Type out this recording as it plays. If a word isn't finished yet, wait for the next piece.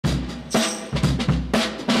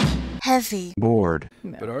heavy. Bored.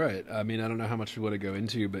 No. But all right. I mean, I don't know how much we want to go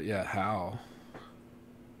into, but yeah, Howl.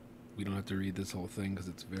 We don't have to read this whole thing because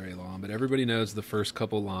it's very long, but everybody knows the first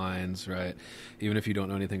couple lines, right? Even if you don't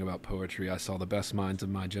know anything about poetry, I saw the best minds of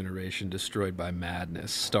my generation destroyed by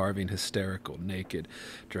madness, starving, hysterical, naked,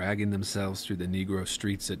 dragging themselves through the Negro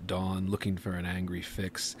streets at dawn, looking for an angry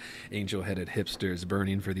fix, angel-headed hipsters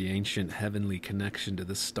burning for the ancient heavenly connection to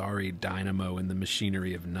the starry dynamo in the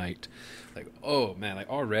machinery of night. Like, oh man, like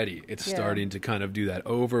already it's starting to kind of do that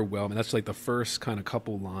overwhelming. That's like the first kind of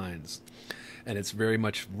couple lines. And it's very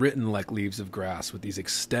much written like Leaves of Grass with these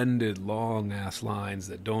extended, long-ass lines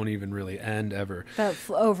that don't even really end ever. That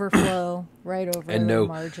overflow right over and the no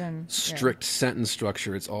margin. strict sentence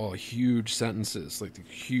structure. It's all huge sentences, like the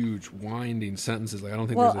huge, winding sentences. Like I don't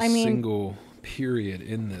think there's a single period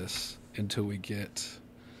in this until we get...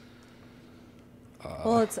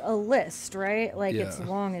 well, it's a list, right? Like, it's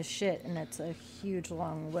long as shit, and it's a huge,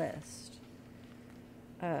 long list.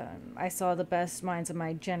 I saw the best minds of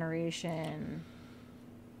my generation,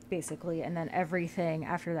 basically, and then everything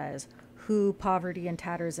after that is who poverty and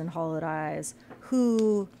tatters and hollowed eyes,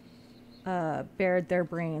 who bared their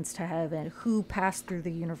brains to heaven, who passed through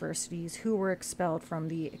the universities, who were expelled from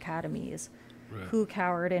the academies, who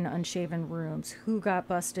cowered in unshaven rooms, who got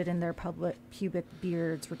busted in their public pubic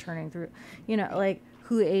beards returning through, you know, like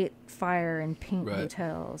who ate fire in pink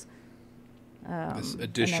hotels. This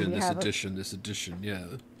edition, yeah.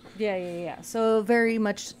 Yeah. So very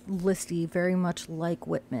much listy, very much like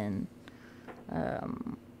Whitman.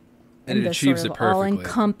 And it achieves it perfectly.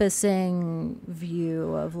 All-encompassing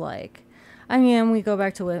view of, like, I mean, we go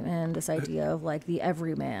back to Whitman, this idea of, like, the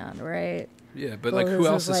everyman, right? Yeah, but, like, who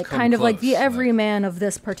else is like, come kind of close? like the everyman of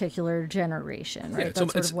this particular generation, right? Yeah,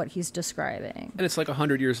 That's sort of what he's describing. And it's like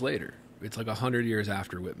 100 years later. It's like 100 years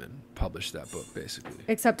after Whitman published that book, basically.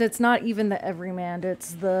 Except it's not even the everyman. It's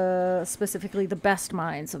specifically the best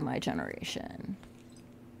minds of my generation.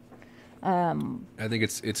 I think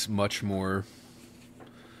it's much more...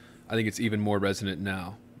 I think it's even more resonant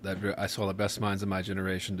now. That I saw the best minds of my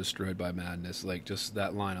generation destroyed by madness. Like, just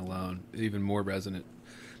that line alone, even more resonant.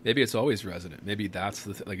 Maybe it's always resonant. Maybe that's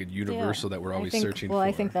like a universal that we're always searching for. Well,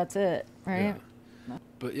 I think that's it, right? Yeah.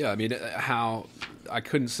 But yeah, I mean, how I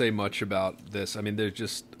couldn't say much about this. I mean, there's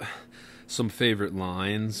just some favorite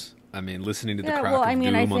lines. I mean, listening to the crack of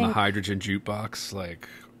doom on the hydrogen jukebox, like,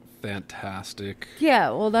 fantastic.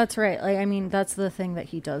 Yeah, well, that's right. Like, I mean, that's the thing that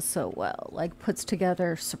he does so well. Like, puts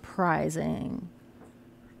together surprising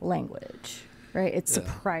language, right? It's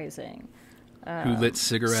surprising. Who lit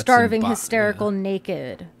cigarettes? Starving, hysterical,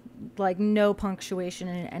 naked. Like, no punctuation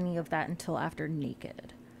in any of that until after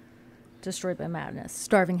naked. Destroyed by madness,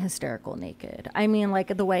 starving, hysterical, naked. I mean,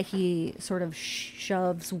 like, the way he sort of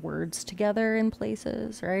shoves words together in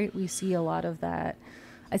places, right? We see a lot of that.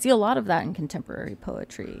 I see a lot of that in contemporary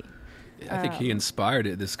poetry. I think he inspired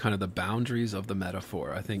it, this kind of the boundaries of the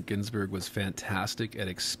metaphor. I think Ginsberg was fantastic at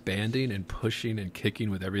expanding and pushing and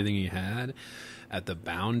kicking with everything he had at the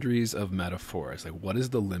boundaries of metaphor. It's like, what is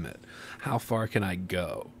the limit? How far can I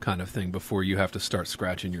go, kind of thing, before you have to start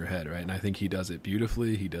scratching your head, right? And I think he does it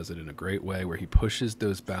beautifully. He does it in a great way where he pushes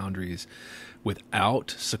those boundaries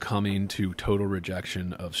without succumbing to total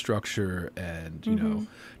rejection of structure and, you know,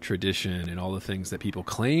 tradition and all the things that people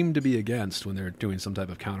claim to be against when they're doing some type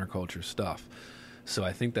of counterculture stuff. So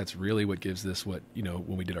I think that's really what gives this what, you know,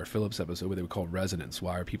 when we did our Phillips episode, what they would call resonance.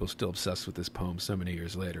 Why are people still obsessed with this poem so many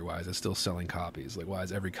years later? Why is it still selling copies? Like, why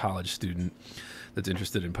does every college student that's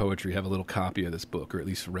interested in poetry have a little copy of this book, or at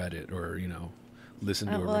least read it, or, you know, listen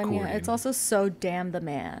to a recording? I mean, it's also so damn the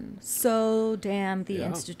man, so damn the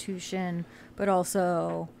institution, but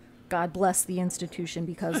also God bless the institution,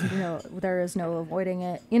 because, you know, there is no avoiding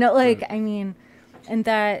it. You know, like, I mean... And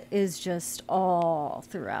that is just all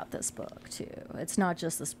throughout this book, too. It's not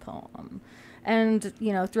just this poem. And,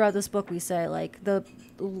 you know, throughout this book, we say, like, the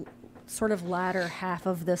sort of latter half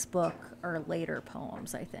of this book are later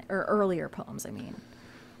poems, I think. Or earlier poems, I mean.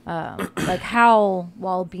 Like, Howl,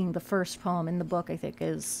 while being the first poem in the book, I think,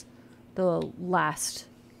 is the last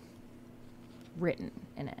written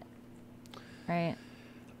in it. Right?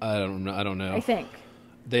 I don't know. I think.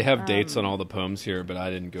 They have dates on all the poems here, but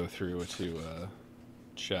I didn't go through to...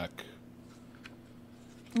 check.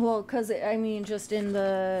 Well, because, I mean, just in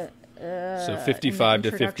the... so 55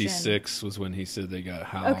 to 56 was when he said they got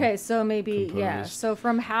Howl. Okay, so maybe, composed. yeah. So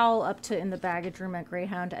from Howl up to In the Baggage Room at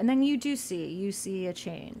Greyhound. And then you see a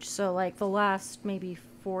change. So, like, the last maybe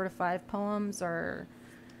 4 to 5 poems are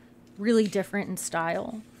really different in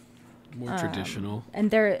style. More traditional.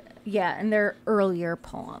 And they're earlier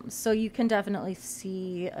poems. So you can definitely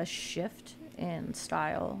see a shift in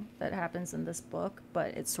style that happens in this book, but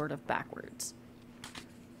it's sort of backwards.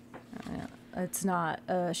 It's not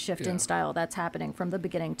a shift in style that's happening from the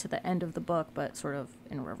beginning to the end of the book, but sort of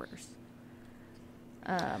in reverse.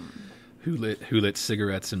 Who lit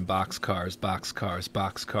cigarettes in boxcars,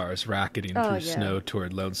 racketing through snow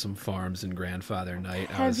toward lonesome farms and grandfather night.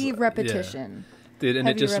 Heavy repetition. And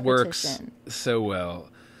it just works so well.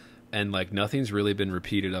 And like nothing's really been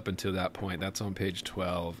repeated up until that point. That's on page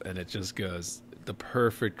 12, and it just goes the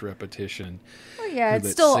perfect repetition. Well, yeah, it's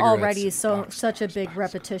still already such a big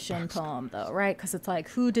repetition poem, though, right? Because it's like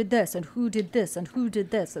who did this and who did this and who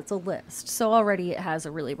did this. It's a list, so already it has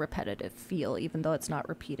a really repetitive feel, even though it's not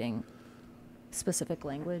repeating specific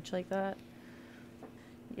language like that.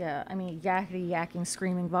 Yeah, I mean, yakety yakking,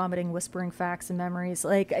 screaming, vomiting, whispering facts and memories.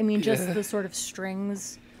 Like, I mean, just the sort of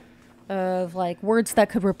strings of like words that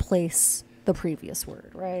could replace the previous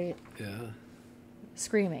word, right? Yeah.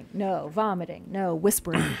 Screaming, no. Vomiting, no.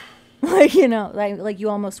 Whispering, like, you know, like you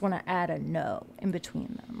almost want to add a no in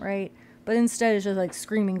between them, right? But instead it's just like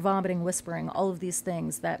screaming, vomiting, whispering, all of these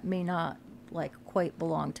things that may not like quite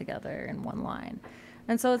belong together in one line.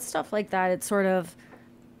 And so it's stuff like that. It's sort of,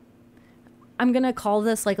 I'm going to call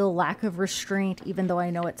this like a lack of restraint, even though I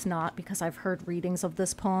know it's not, because I've heard readings of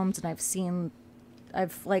this poems and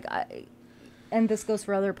and this goes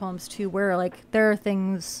for other poems too, where like there are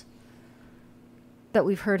things that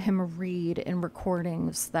we've heard him read in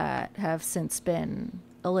recordings that have since been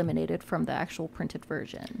eliminated from the actual printed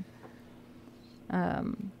version.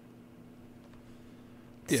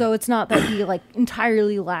 So it's not that he like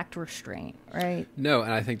entirely lacked restraint, right? No,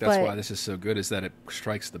 and I think that's why this is so good, is that it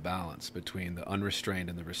strikes the balance between the unrestrained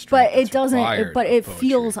and the restrained. But it doesn't. But it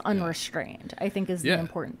feels unrestrained. I think is the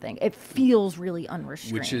important thing. It feels really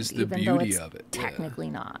unrestrained, which is the even beauty though it's of it. Technically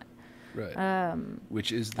not. Right.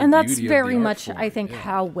 Which is the and that's beauty very of the much, art I think, form.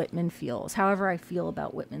 how Whitman feels. However, I feel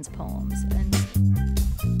about Whitman's poems. And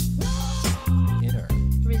Inner.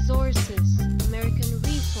 Resources. American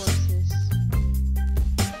resources.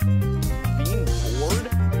 Being bored?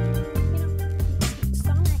 You know,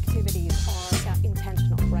 some activities are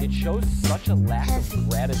intentional, right? It shows such a lack of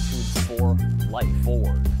gratitude for life.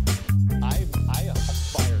 Bored. I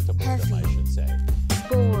aspire to boredom, I should say.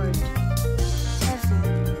 Bored. Heavy.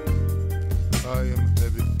 I am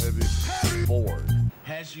heavy. Bored.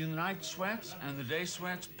 Has you the night sweats and the day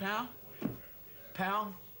sweats, pal?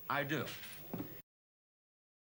 Pal, I do.